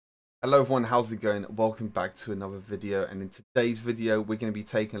Hello everyone, how's it going? Welcome back to another video, and in today's video we're going to be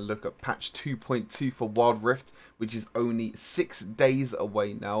taking a look at patch 2.2 for Wild Rift, which is only 6 days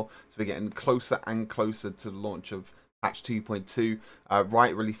away now, so we're getting closer and closer to the launch of patch 2.2.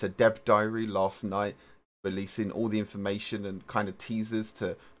 Riot released a dev diary last night, releasing all the information and kind of teasers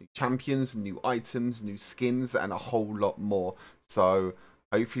to new champions, new items, new skins, and a whole lot more. So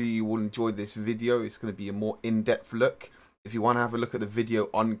hopefully you will enjoy this video. It's going to be a more in-depth look. If you want to have a look at the video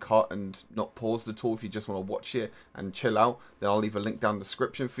uncut and not paused at all, if you just want to watch it and chill out, then I'll leave a link down in the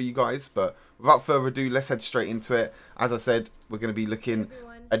description for you guys. But without further ado, let's head straight into it. As I said, we're going to be looking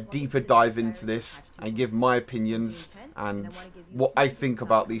a deeper dive into this and give my opinions and what I think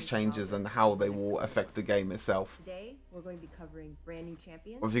about these changes and how they will affect the game itself. Today, we're going to be covering brand new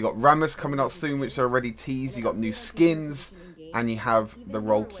champions. Obviously, you got Rammus coming out soon, which are already teased. You got new skins, and you have the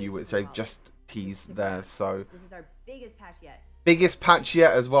role queue, which they've just teased there. So this is our biggest patch yet. Biggest patch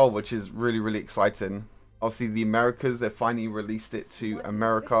yet as well, which is really exciting. Obviously, the Americas, they finally released it to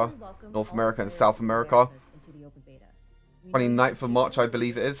America, North America, and South America. 29th of March, I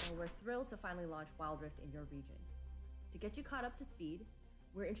believe it is. And we're thrilled to finally launch Wild Rift in your region. To get you caught up to speed,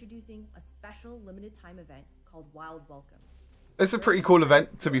 we're introducing a special limited time event called Wild Welcome. It's a pretty cool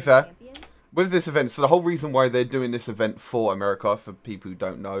event, to be fair. With this event, so the whole reason why they're doing this event for America, for people who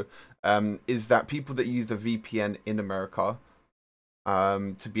don't know, is that people that use the VPN in America,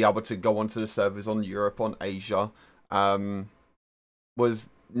 to be able to go onto the servers on Europe, on Asia, was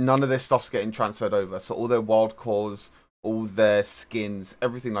none of their stuff's getting transferred over. So all their wild cores, all their skins,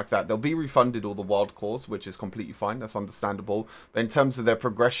 everything like that, they'll be refunded all the wild cores, which is completely fine. That's understandable. But in terms of their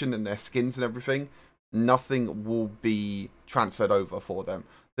progression and their skins and everything, nothing will be transferred over for them.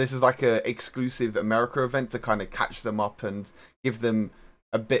 This is like a exclusive America event to kind of catch them up and give them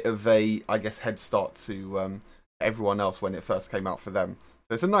a bit of a, I guess, head start to everyone else when it first came out for them.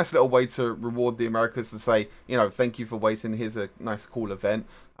 So it's a nice little way to reward the Americas, to say, you know, thank you for waiting. Here's a nice, cool event,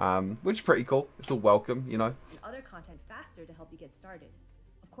 which is pretty cool. It's all welcome, you know. And other content faster to help you get started.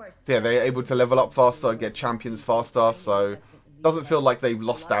 Of course. So yeah, they're able to level up faster, get champions faster, so it doesn't feel like they've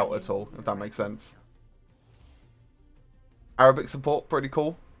lost out at all, if that makes sense. Arabic support, pretty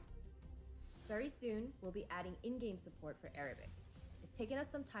cool. Very soon, we'll be adding in-game support for Arabic. It's taken us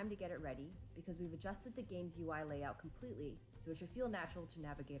some time to get it ready because we've adjusted the game's UI layout completely, so it should feel natural to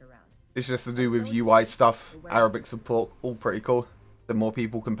navigate around. It's just to do with UI stuff, Arabic support, all pretty cool. The more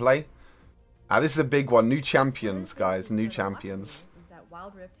people can play. This is a big one. New champions, guys. New champions. Is that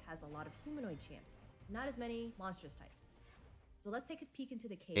Wild Rift has a lot of humanoid champs, not as many monstrous types. So let's take a peek into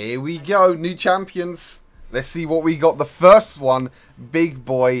the cave. Here we go, new champions. Let's see what we got. The first one, big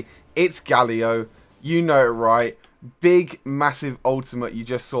boy. It's Galio. You know it, right? Big, massive ultimate you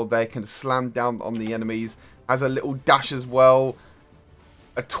just saw there. Can slam down on the enemies. Has a little dash as well.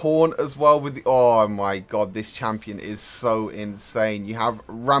 A taunt as well with the... Oh my god, this champion is so insane. You have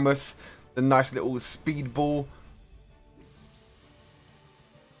Rammus, the nice little speed ball.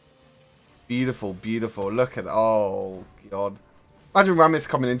 Beautiful, beautiful. Look at... Oh, god. Imagine Rammus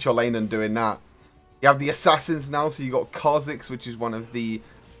coming into your lane and doing that. You have the assassins now, so you got Khazix, which is one of the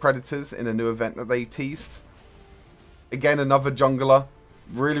predators in a new event that they teased. Again, another jungler.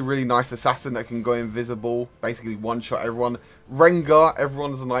 Really nice assassin that can go invisible. Basically one-shot everyone. Rengar,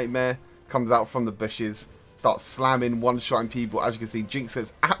 everyone's nightmare. Comes out from the bushes. Starts slamming, one-shotting people. As you can see, Jinx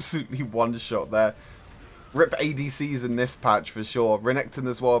is absolutely one-shot there. Rip ADCs in this patch for sure. Renekton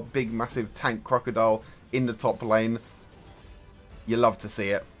as well. Big, massive tank crocodile in the top lane. You love to see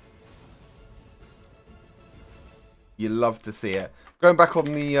it. You love to see it. Going back on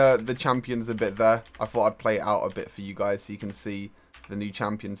the champions a bit there. I thought I'd play it out a bit for you guys so you can see the new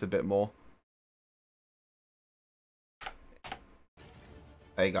champions a bit more.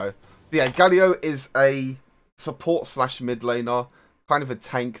 There you go. So yeah, Galio is a support slash mid laner. Kind of a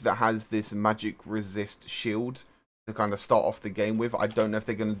tank that has this magic resist shield to kind of start off the game with. I don't know if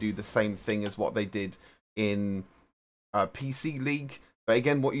they're going to do the same thing as what they did in PC League. But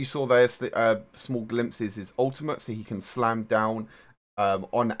again, what you saw there, small glimpses, is ultimate, so he can slam down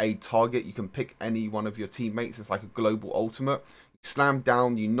on a target. You can pick any one of your teammates. It's like a global ultimate. You slam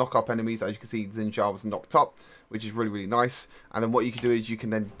down, you knock up enemies. As you can see, Zinja was knocked up, which is really nice. And then what you can do is you can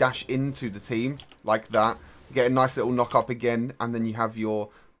then dash into the team like that. Get a nice little knock up again, and then you have your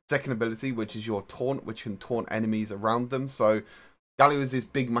second ability, which is your taunt, which can taunt enemies around them. So Galio is this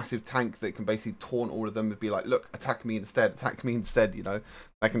big, massive tank that can basically taunt all of them and be like, look, attack me instead, you know.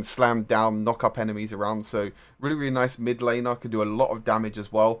 They can slam down, knock up enemies around. So really nice mid laner. Can do a lot of damage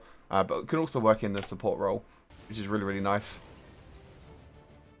as well. But can also work in the support role, which is really nice.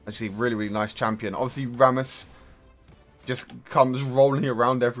 Actually, really nice champion. Obviously, Rammus just comes rolling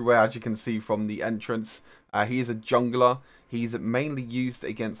around everywhere, as you can see from the entrance. He is a jungler. He's mainly used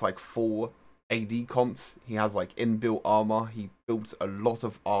against like 4 AD comps. He has like inbuilt armor. He builds a lot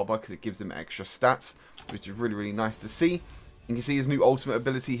of armor because it gives him extra stats, which is really, really nice to see. You can see his new ultimate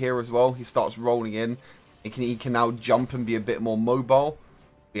ability here as well. He starts rolling in. He can now jump and be a bit more mobile.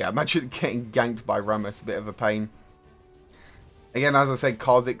 Yeah, imagine getting ganked by Rammus, a bit of a pain. Again, as I said,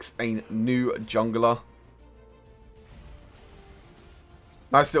 Khazix, a new jungler.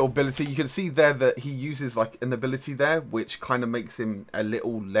 Nice little ability. You can see there that he uses like an ability there, which kind of makes him a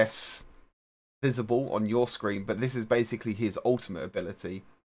little less visible on your screen. But this is basically his ultimate ability,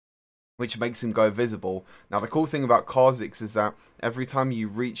 which makes him go visible. Now, the cool thing about Khazix is that every time you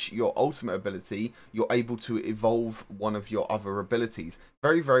reach your ultimate ability, you're able to evolve one of your other abilities.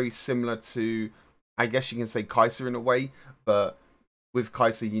 Very, very similar to, I guess you can say, Kai'Sa in a way, but with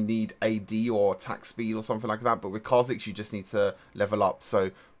Kai'Sa you need AD or attack speed or something like that, but with Khazix you just need to level up.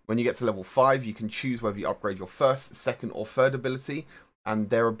 So when you get to level 5, you can choose whether you upgrade your first, second or third ability, and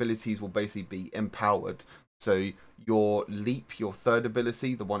their abilities will basically be empowered. So your leap, your third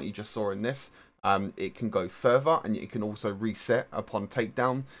ability, the one that you just saw in this, it can go further and it can also reset upon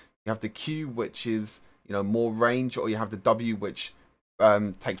takedown. You have the Q, which is, you know, more range, or you have the W, which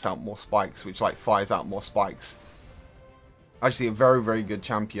takes out more spikes, which like fires out more spikes. Actually, a very, very good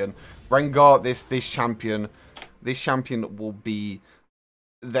champion. Rengar, this champion will be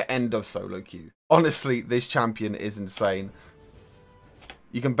the end of solo queue. Honestly, this champion is insane.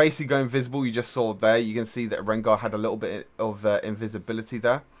 You can basically go invisible. You just saw there. You can see that Rengar had a little bit of invisibility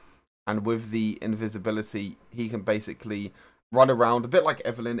there. And with the invisibility, he can basically run around a bit like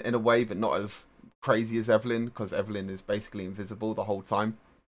Evelyn in a way, but not as crazy as Evelyn, because Evelyn is basically invisible the whole time.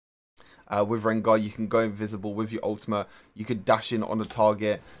 With Rengar, you can go invisible with your ultimate. You could dash in on a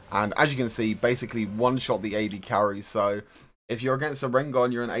target. And as you can see, basically one-shot the AD carries. So if you're against a Rengar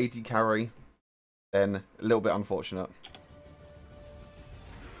and you're an AD carry, then a little bit unfortunate.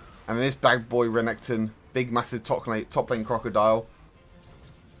 And then this bad boy Renekton, big massive top lane crocodile.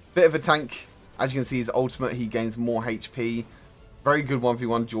 Bit of a tank. As you can see, his ultimate, he gains more HP. Very good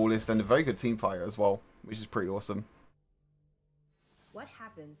 1v1 duelist and a very good team fighter as well, which is pretty awesome. What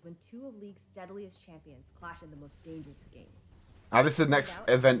happens when 2 of League's deadliest champions clash in the most dangerous of games? Now this is the next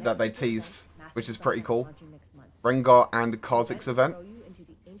event that they teased, which is pretty cool. Rengar and Khazix event. Throw you into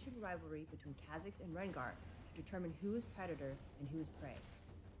the ancient rivalry between Khazix and Rengar to determine who is predator and who is prey.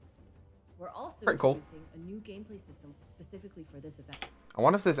 We're also introducing a new gameplay system specifically for this event. I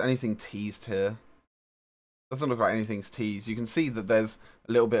wonder if there's anything teased here. Doesn't look like anything's teased. You can see that there's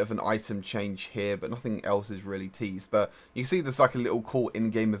a little bit of an item change here, but nothing else is really teased. But you can see there's like a little cool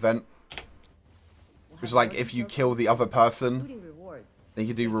in-game event, which is like if you kill the other person, then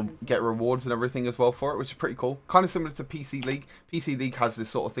you can get rewards and everything as well for it, which is pretty cool. Kind of similar to PC League. PC League has this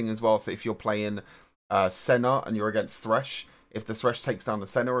sort of thing as well. So if you're playing Senna and you're against Thresh, if the Thresh takes down the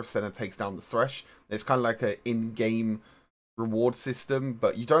Senna, or if Senna takes down the Thresh, it's kind of like an in-game reward system,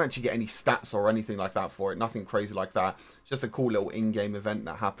 but you don't actually get any stats or anything like that for it. Nothing crazy like that. It's just a cool little in-game event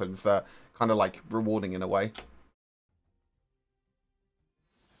that happens that kind of like rewarding in a way.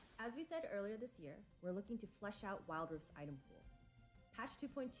 As we said earlier this year, we're looking to flesh out Wild Rif's item pool. Patch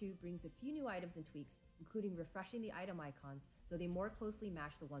 2.2 brings a few new items and tweaks, including refreshing the item icons so they more closely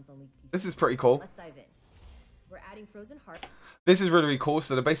match the ones on League PC. This is pretty cool. Let's dive in. We're adding Frozen Heart. This is really, really cool.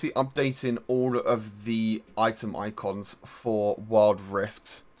 So they're basically updating all of the item icons for Wild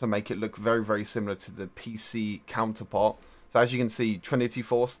Rift to make it look very, very similar to the PC counterpart. So as you can see, Trinity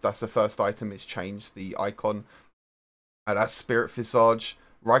Force, that's the first item. It's changed the icon. And that's Spirit Visage.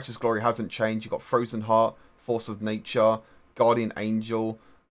 Righteous Glory hasn't changed. You've got Frozen Heart, Force of Nature, Guardian Angel.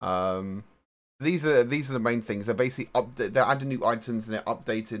 These are the main things. They're basically they're adding new items and they're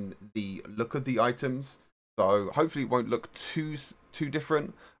updating the look of the items. So hopefully it won't look too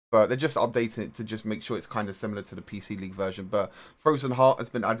different, but they're just updating it to just make sure it's kind of similar to the PC League version. But Frozen Heart has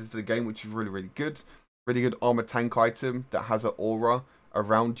been added to the game, which is really, really good. Really good armor tank item that has an aura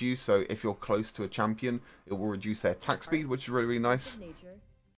around you. So if you're close to a champion, it will reduce their attack speed, which is really, really nice.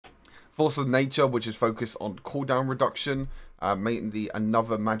 Force of Nature, which is focused on cooldown reduction. Mainly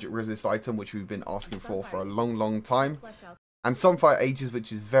another magic resist item, which we've been asking for a long, long time. And Sunfire Aegis,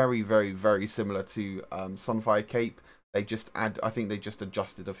 which is very, very, very similar to Sunfire Cape. They just I think they just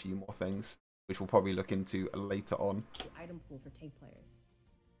adjusted a few more things, which we'll probably look into later on. The item pool for tank players.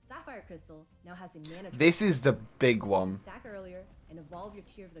 Sapphire Crystal now has the mana. This is the big one. Stack earlier and evolve your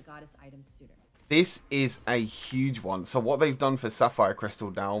Tear of the Goddess items sooner. This is a huge one. So what they've done for Sapphire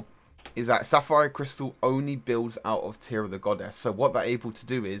Crystal now is that Sapphire Crystal only builds out of Tear of the Goddess. So what they're able to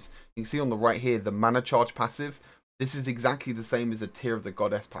do is, you can see on the right here, the mana charge passive. this is exactly the same as a Tear of the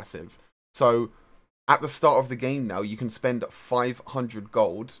Goddess passive. So at the start of the game now, you can spend 500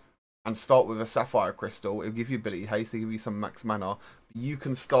 gold and start with a Sapphire Crystal. It'll give you ability haste, it'll give you some max mana. You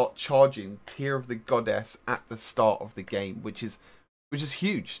can start charging Tear of the Goddess at the start of the game, which is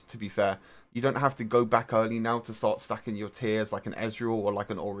huge, to be fair. You don't have to go back early now to start stacking your tiers like an Ezreal or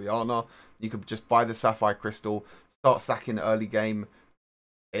like an Orianna. You could just buy the Sapphire Crystal, start stacking early game.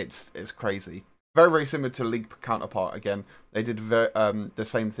 It's crazy. Very, very similar to League counterpart again. They did the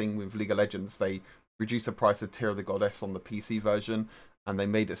same thing with League of Legends. They reduced the price of Tear of the Goddess on the PC version, and they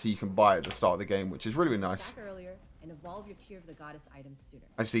made it so you can buy it at the start of the game, which is really, really nice. Stack earlier and evolve your Tear of the Goddess items sooner.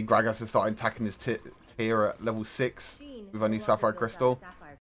 I see Gragas is starting attacking his tier at level 6 with a new Sapphire Crystal.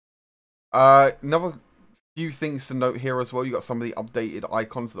 Another few things to note here as well. You got some of the updated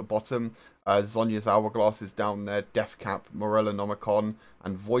icons at the bottom. Zhonya's Hourglass is down there, Deathcap, Morella Nomicon,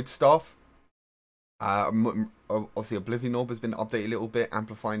 and Void Staff. Obviously Oblivion Orb has been updated a little bit,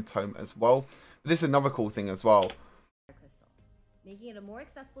 Amplifying Tome as well. But this is another cool thing as well. Making it a more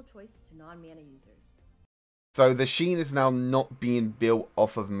accessible choice to non-mana users. So the Sheen is now not being built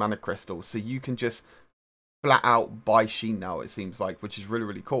off of mana crystals, so you can just flat out buy Sheen now, it seems like, which is really,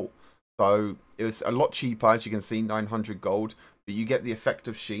 really cool. So it was a lot cheaper, as you can see, 900 gold, but you get the effect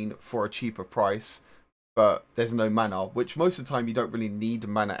of Sheen for a cheaper price, but there's no mana, which most of the time you don't really need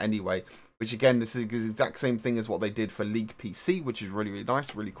mana anyway, which again, this is the exact same thing as what they did for League PC, which is really, really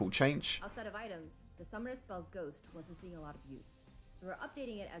nice, really cool change. Outside of items, the summoner spell Ghost wasn't seeing a lot of use, so we're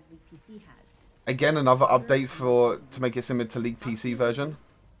updating it as League PC has. Again, another update to make it similar to League PC version.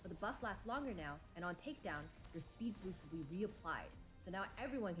 But the buff lasts longer now, and on takedown, your speed boost will be reapplied. So now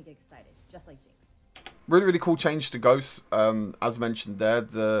everyone can get excited, just like Jinx. Really, really cool change to Ghost. As mentioned there,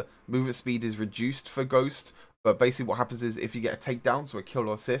 the movement speed is reduced for Ghost. But basically what happens is if you get a takedown, so a kill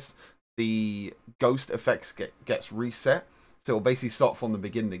or assist, the Ghost effects gets reset. So it'll basically start from the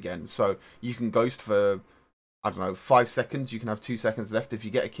beginning again. So you can Ghost for, I don't know, 5 seconds. You can have 2 seconds left. If you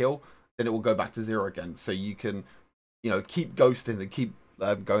get a kill, then it will go back to 0 again. So you can, you know, keep ghosting and keep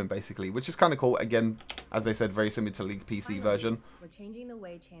going basically, which is kind of cool. Again, as they said, very similar to League PC version. We're changing the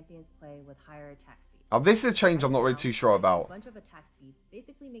way champions play with higher attack speed. Now this is a change I'm not really too sure about. A bunch of attack speed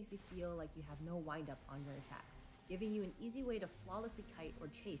basically makes you feel like you have no wind up on your attacks, giving you an easy way to flawlessly kite or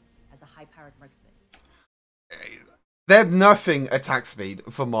chase as a high-powered marksman. They're nerfing attack speed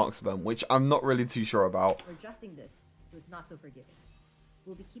for marksman, which I'm not really too sure about. We're adjusting this so it's not so forgiving.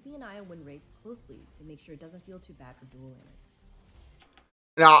 We'll be keeping an eye on win rates closely to make sure it doesn't feel too bad for dual laners.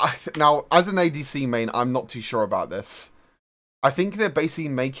 Now, as an ADC main, I'm not too sure about this. I think they're basically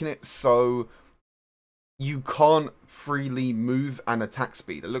making it so you can't freely move and attack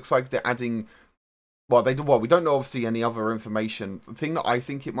speed. It looks like they're adding... Well, we don't know obviously any other information. The thing that I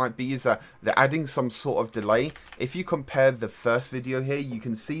think it might be is that they're adding some sort of delay. If you compare the first video here, you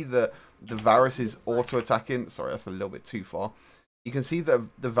can see that the Varus is auto-attacking. Sorry, that's a little bit too far. You can see that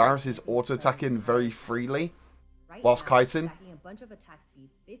the Varus is auto-attacking very freely whilst kiting. A bunch of attack speed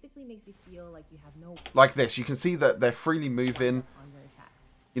basically makes you feel like you have no... Like this, you can see that they're freely moving,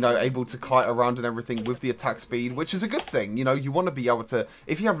 you know, able to kite around and everything with the attack speed, which is a good thing. You know, you want to be able to...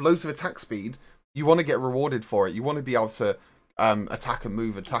 If you have loads of attack speed, you want to get rewarded for it. You want to be able to attack and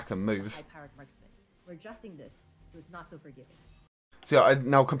move, attack and move. We're adjusting this so it's not so forgiving. So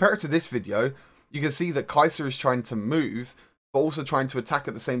now compare it to this video, you can see that Kai'Sa is trying to move, but also trying to attack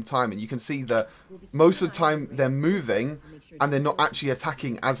at the same time. And you can see that most of the time they're moving and they're not actually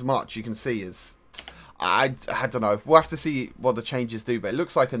attacking as much. You can see is... I don't know. We'll have to see what the changes do, but it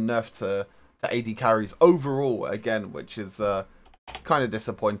looks like a nerf to AD carries overall, again, which is kind of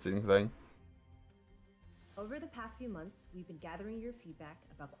disappointing thing. Over the past few months, we've been gathering your feedback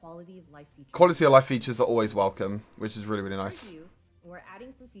about quality of life features. Quality of life features are always welcome, which is really, really nice. We're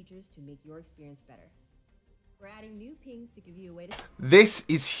adding some features to make your experience better. We're adding new pings to give you a way to... This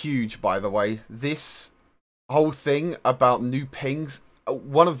is huge, by the way. This whole thing about new pings,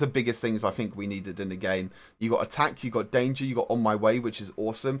 one of the biggest things I think we needed in the game. You got attack, you got danger, you got on my way, which is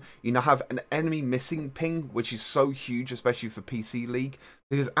awesome. You now have an enemy missing ping, which is so huge, especially for PC League.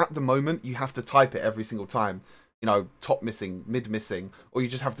 Because at the moment, you have to type it every single time. You know, top missing, mid missing, or you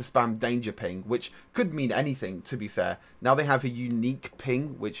just have to spam danger ping, which could mean anything, to be fair. Now they have a unique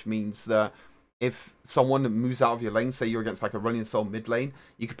ping, which means that if someone moves out of your lane, say you're against like a running soul mid lane,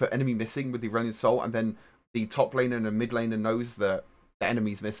 you could put enemy missing with the running soul, and then the top laner and the mid laner knows that the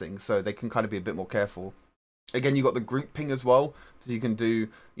enemy's missing, so they can kind of be a bit more careful. Again, you got the group ping as well, so you can do,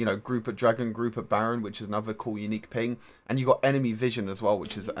 you know, group at Dragon, group at Baron, which is another cool unique ping, and you got enemy vision as well,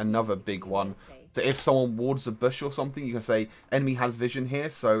 which is another big one. So if someone wards a bush or something, you can say enemy has vision here,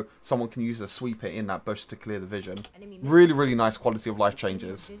 so someone can use a sweeper in that bush to clear the vision. Really, really nice quality of life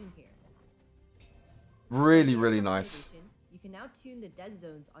changes. Really, really nice. You can now tune the dead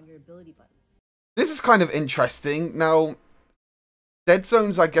zones on your ability buttons. This is kind of interesting. Now, dead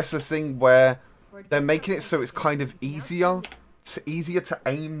zones, I guess, a thing where they're making it so it's kind of easier to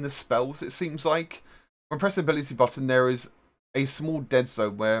aim the spells, it seems like. When press the ability button, there is a small dead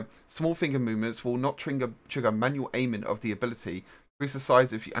zone where small finger movements will not trigger manual aiming of the ability. Increase the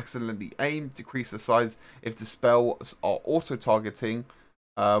size if you accidentally aim, decrease the size if the spells are auto-targeting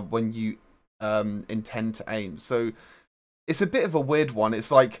when you intend to aim. So it's a bit of a weird one.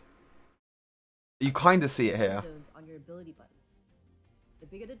 It's like you kind of see it here. On your ability buttons. The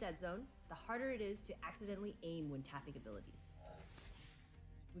bigger the dead zone, the harder it is to accidentally aim when tapping abilities.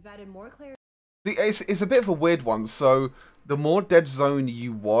 We've added more clarity. It's a bit of a weird one. So the more dead zone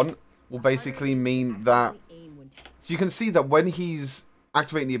you want will basically mean that. So you can see that when he's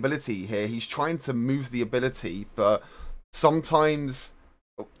activating the ability here, he's trying to move the ability, but sometimes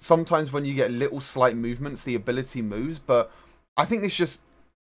when you get little slight movements, the ability moves. But I think this just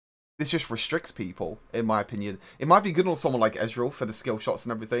restricts people, in my opinion. It might be good on someone like Ezreal for the skill shots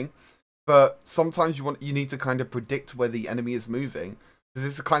and everything, but sometimes you need to kind of predict where the enemy is moving. Because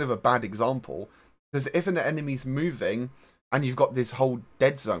this is kind of a bad example. Because if an enemy's moving and you've got this whole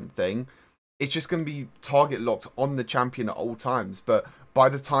dead zone thing, it's just going to be target locked on the champion at all times. But by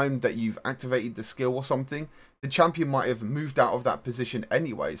the time that you've activated the skill or something, the champion might have moved out of that position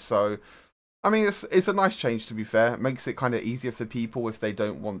anyway. So, I mean, it's a nice change, to be fair. It makes it kind of easier for people if they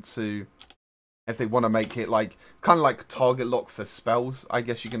don't want to... If they want to make it like kind of like target lock for spells, I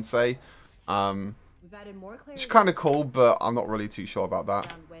guess you can say. We've added more clarity. It's kind of cool, but I'm not really too sure about that.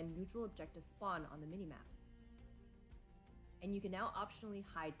 When neutral objectives spawn on the minimap. And you can now optionally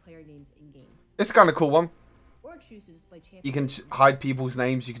hide player names in-game. It's a kind of cool one. Or choose to display champions. You can hide people's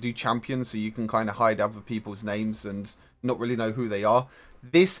names. You can do champions, so you can kind of hide other people's names and not really know who they are.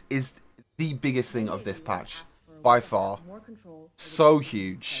 This is the biggest thing of this patch, by far. So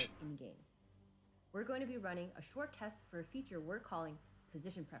huge. We're going to be running a short test for a feature we're calling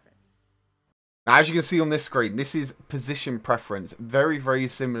position preference. Now, as you can see on this screen, this is position preference. Very, very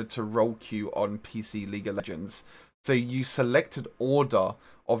similar to role queue on PC League of Legends. So you select an order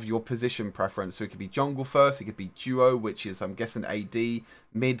of your position preference. So it could be jungle first, it could be duo, which is, I'm guessing, AD,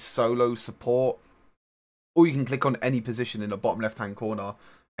 mid, solo, support. Or you can click on any position in the bottom left-hand corner.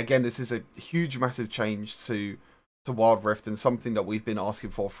 Again, this is a huge, massive change to Wild Rift and something that we've been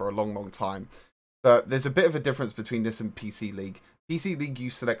asking for a long, long time. But there's a bit of a difference between this and PC League. PC League, you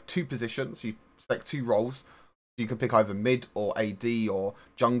select two positions, you select two roles. You can pick either mid or AD or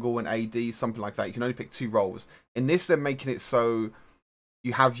jungle and AD, something like that. You can only pick two roles. In this, they're making it so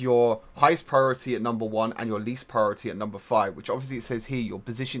you have your highest priority at number 1 and your least priority at number 5, which obviously it says here your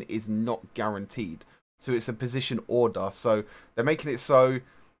position is not guaranteed. So it's a position order. So they're making it so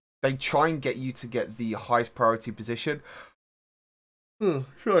they try and get you to get the highest priority position. Oh,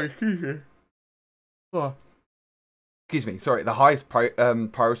 sorry, excuse me. Oh. Excuse me, sorry, the highest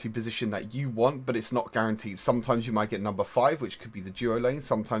priority position that you want, but it's not guaranteed. Sometimes you might get number 5, which could be the duo lane.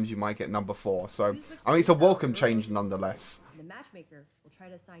 Sometimes you might get number 4. So, I mean, it's a welcome change nonetheless. The matchmaker will try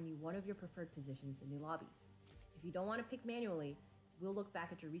to assign you one of your preferred positions in the lobby. If you don't want to pick manually, we'll look back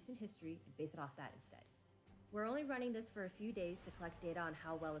at your recent history and base it off that instead. We're only running this for a few days to collect data on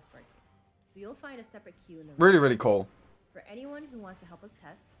how well it's working. So you'll find a separate queue in the Really, really cool. For anyone who wants to help us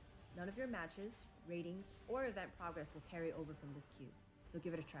test, none of your matches, ratings, or event progress will carry over from this queue, so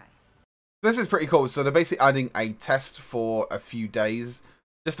give it a try. This is pretty cool. So they're basically adding a test for a few days,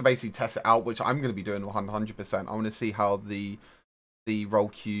 just to basically test it out, which I'm going to be doing 100%. I want to see how the role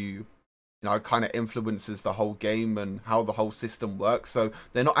queue, kind of influences the whole game and how the whole system works. So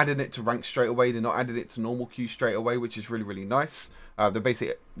they're not adding it to rank straight away. They're not adding it to normal queue straight away, which is really, really nice. They're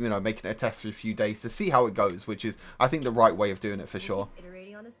basically, making it a test for a few days to see how it goes, which is, I think, the right way of doing it for sure. Keep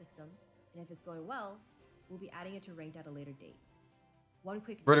iterating on the system, and if it's going well, we'll be adding it to ranked at a later date. One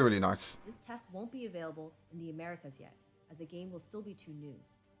quick note, really, really nice. This test won't be available in the Americas yet, as the game will still be too new.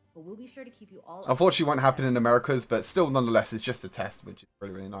 But we'll be sure to keep you all. Unfortunately, it won't happen in Americas, but still, nonetheless, it's just a test, which is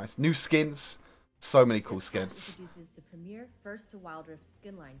really, really nice. New skins, so many cool skins. Introduces the premier first to Wild Rift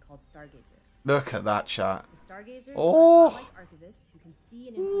skin line called Stargazer. Look at that, chat. The Stargazers are like archivists who can see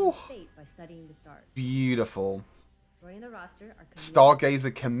and influence fate by studying the stars. Beautiful. Joining the roster are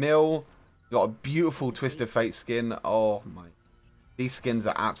Stargazer Camille. Got a beautiful Twisted Fate skin. Oh my. These skins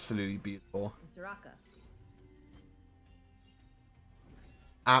are absolutely beautiful. Soraka.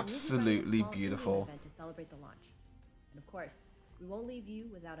 Absolutely beautiful. To celebrate the launch. And of course, we won't leave you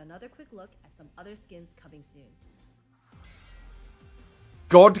without another quick look at some other skins coming soon.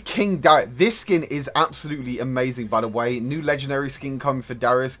 God King Darius. This skin is absolutely amazing, by the way. New legendary skin coming for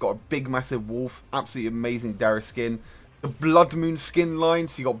Darius. Got a big, massive wolf. Absolutely amazing Darius skin. The Blood Moon skin line.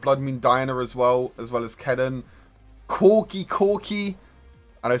 So you got Blood Moon Diana as well as Kedon. Corki.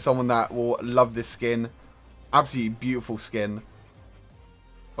 I know someone that will love this skin. Absolutely beautiful skin.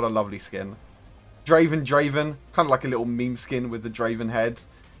 What a lovely skin. Draven. Kind of like a little meme skin with the Draven head.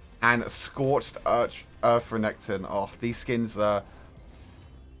 And Scorched Earth Renekton. Oh, these skins are...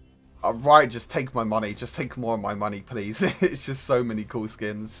 right, just take my money. Just take more of my money, please. It's just so many cool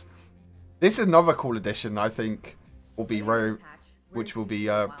skins. This is another cool addition, I think, will be rare, which will be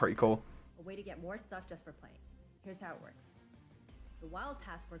pretty cool. A way to get more stuff just for playing. Here's how it works. The Wild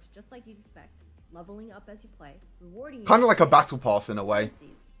Pass works just like you'd expect, leveling up as you play, rewarding you. Kind of like a battle pass in a way.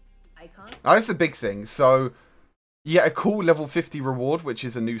 Icon. Now, that's a big thing. So, you get a cool level 50 reward, which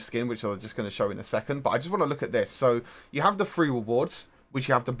is a new skin, which I'm just going to show in a second. But I just want to look at this. So, you have the free rewards, which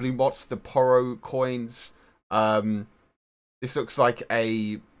you have the blue bots, the Poro coins. This looks like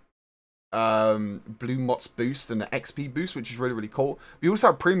a blue mots boost and an XP boost, which is really, really cool. We also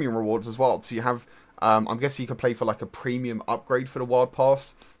have premium rewards as well. So you have, I'm guessing you can play for like a premium upgrade for the Wild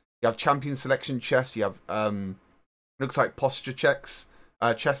Pass. You have champion selection chests. You have, looks like posture chests,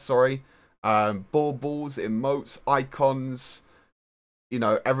 sorry. Balls, emotes, icons, you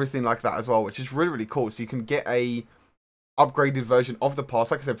know, everything like that as well, which is really, really cool. So you can get a upgraded version of the pass.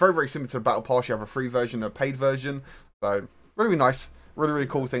 Like I said, very, very similar to the battle pass. You have a free version, a paid version. So really nice, really, really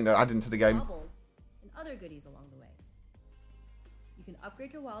cool thing to add into the game. And other goodies along the way. You can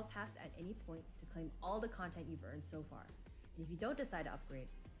upgrade your Wild Pass at any point to claim all the content you've earned so far. And if you don't decide to upgrade,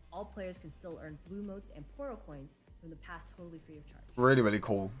 all players can still earn blue motes and Poro coins from the pass totally free of charge. Really, really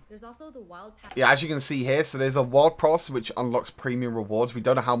cool. There's also the Wild Pass. Yeah, as you can see here, so there's a Wild Pass which unlocks premium rewards. We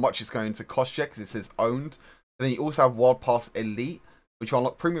don't know how much it's going to cost yet because it says owned. Then you also have Wild Pass Elite, which will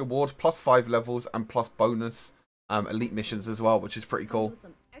unlock premium rewards plus 5 levels and plus bonus elite missions as well, which is pretty cool.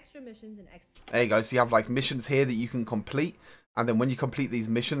 Some extra missions and there you go. So you have like missions here that you can complete, and then when you complete these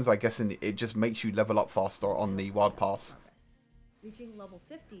missions, I guess it just makes you level up faster on the Wild Pass. Reaching level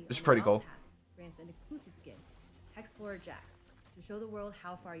 50, which is pretty cool. Pass grants an exclusive skin, Hexplorer Jax, to show the world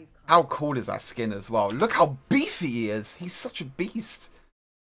how far you've come. How cool is that skin as well? Look how beefy he is. He's such a beast.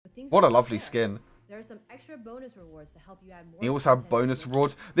 What a lovely skin. There are some extra bonus rewards to help you add more. You also have bonus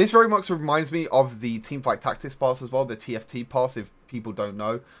rewards. This very much reminds me of the Teamfight Tactics pass as well, the TFT pass, if people don't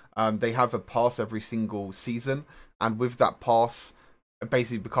know. They have a pass every single season, and with that pass, it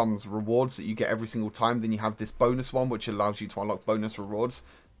basically becomes rewards that you get every single time. Then you have this bonus one, which allows you to unlock bonus rewards.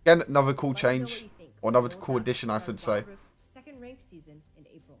 Again, another cool change, or another cool addition, I should say. Second ranked season in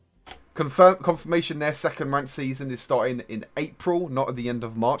April. Confirmation there, second ranked season is starting in April, not at the end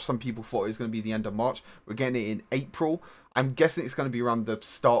of March. Some people thought it was going to be the end of March. We're getting it in April. I'm guessing it's going to be around the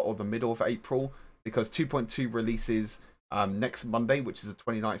start or the middle of April, because 2.2 releases next Monday, which is the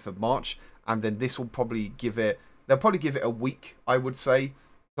 29th of March. And then this will probably give it, they'll probably give it a week, I would say,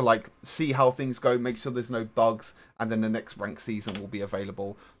 to like see how things go, make sure there's no bugs, and then the next rank season will be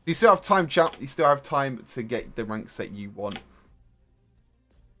available. You still have time, chat. You still have time to get the ranks that you want.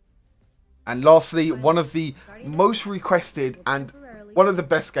 And lastly, one of the most requested and one of the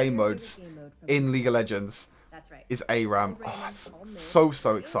best game modes in League of Legends is ARAM. Oh,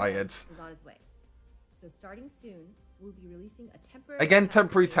 so excited. So starting soon, we'll be releasing a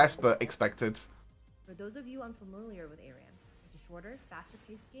temporary test, but expected. For those of you unfamiliar with ARAM, it's a shorter,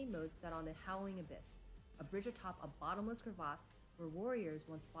 faster-paced game mode set on the Howling Abyss, a bridge atop a bottomless crevasse where warriors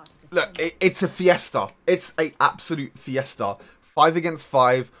once fought to defend. Look, it's a fiesta. It's an absolute fiesta. 5 against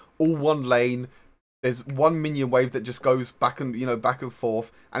 5. All one lane. There's one minion wave that just goes back and back and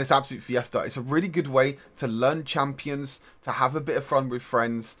forth, and it's absolute fiesta. It's a really good way to learn champions, to have a bit of fun with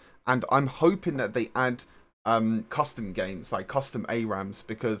friends, and I'm hoping that they add custom games like custom ARAMs,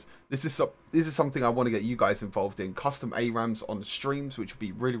 because this is something I want to get you guys involved in. Custom ARAMs on streams, which would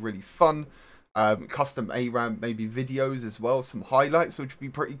be really, really fun. Custom ARAM, maybe videos as well, some highlights, which would be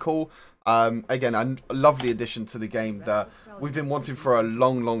pretty cool. Again, a lovely addition to the game that we've been wanting for a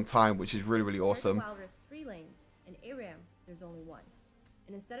long time, which is really, really awesome. Wild Rif's 3 lanes, and ARAM, there's only one.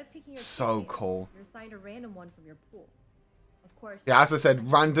 And instead of picking your so cool, you're assigned a random one from your pool. Of course. Yeah, as I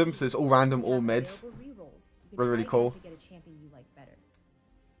said, random, so it's all random, all mids. Really, really cool. To get a champion you like better.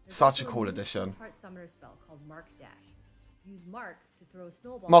 Such a cool addition. Summoner spell called Mark Dash. Use Mark to throw a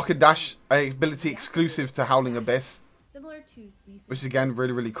snowball. Mark and Dash, an ability exclusive to Howling Abyss, similar to these, which is again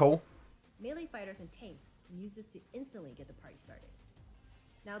really, really cool. Melee fighters and tanks can use this to instantly get the party started.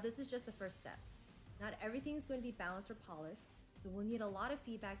 Now this is just the first step. Not everything is going to be balanced or polished, so we'll need a lot of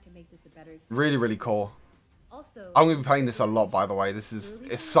feedback to make this a better experience. Really, really cool. Also, I'm going to be playing this a lot, by the way.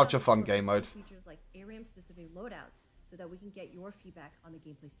 It's such a fun game mode. Features like ARAM specific loadouts so that we can get your feedback on the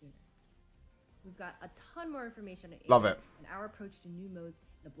gameplay sooner. We've got a ton more information on ARAM Love it. and our approach to new modes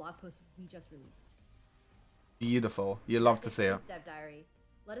in the blog post we just released. Beautiful. You love to see it. Dev Diary.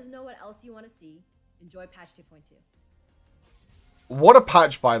 Let us know what else you want to see. Enjoy patch 2.2. What a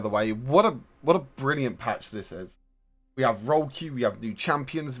patch, by the way. What a brilliant patch this is. We have role queue, we have new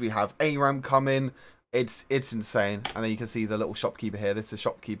champions, we have ARAM coming. It's insane. And then you can see the little shopkeeper here. This is the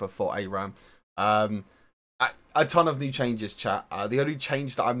shopkeeper for ARAM. A ton of new changes, chat. The only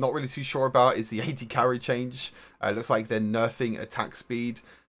change that I'm not really too sure about is the AD carry change. It looks like they're nerfing attack speed,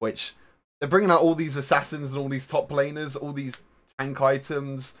 which they're bringing out all these assassins and all these top laners, all these tank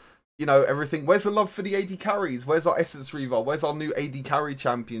items, you know, everything. Where's the love for the AD carries? Where's our Essence Reaver? Where's our new AD carry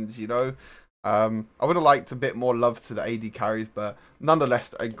champions, you know? I would have liked a bit more love to the AD carries, but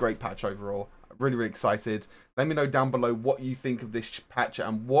nonetheless, a great patch overall. Really, really excited. Let me know down below what you think of this patch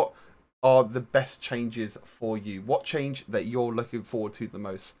and what are the best changes for you. What change that you're looking forward to the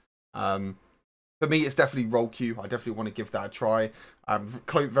most? For me, it's definitely role queue. I definitely want to give that a try.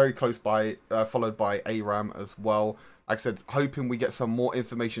 Very close by, followed by ARAM as well. Like I said, hoping we get some more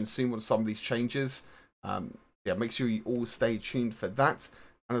information soon on some of these changes. Yeah, make sure you all stay tuned for that.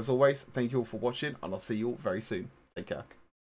 And as always, thank you all for watching, and I'll see you all very soon. Take care.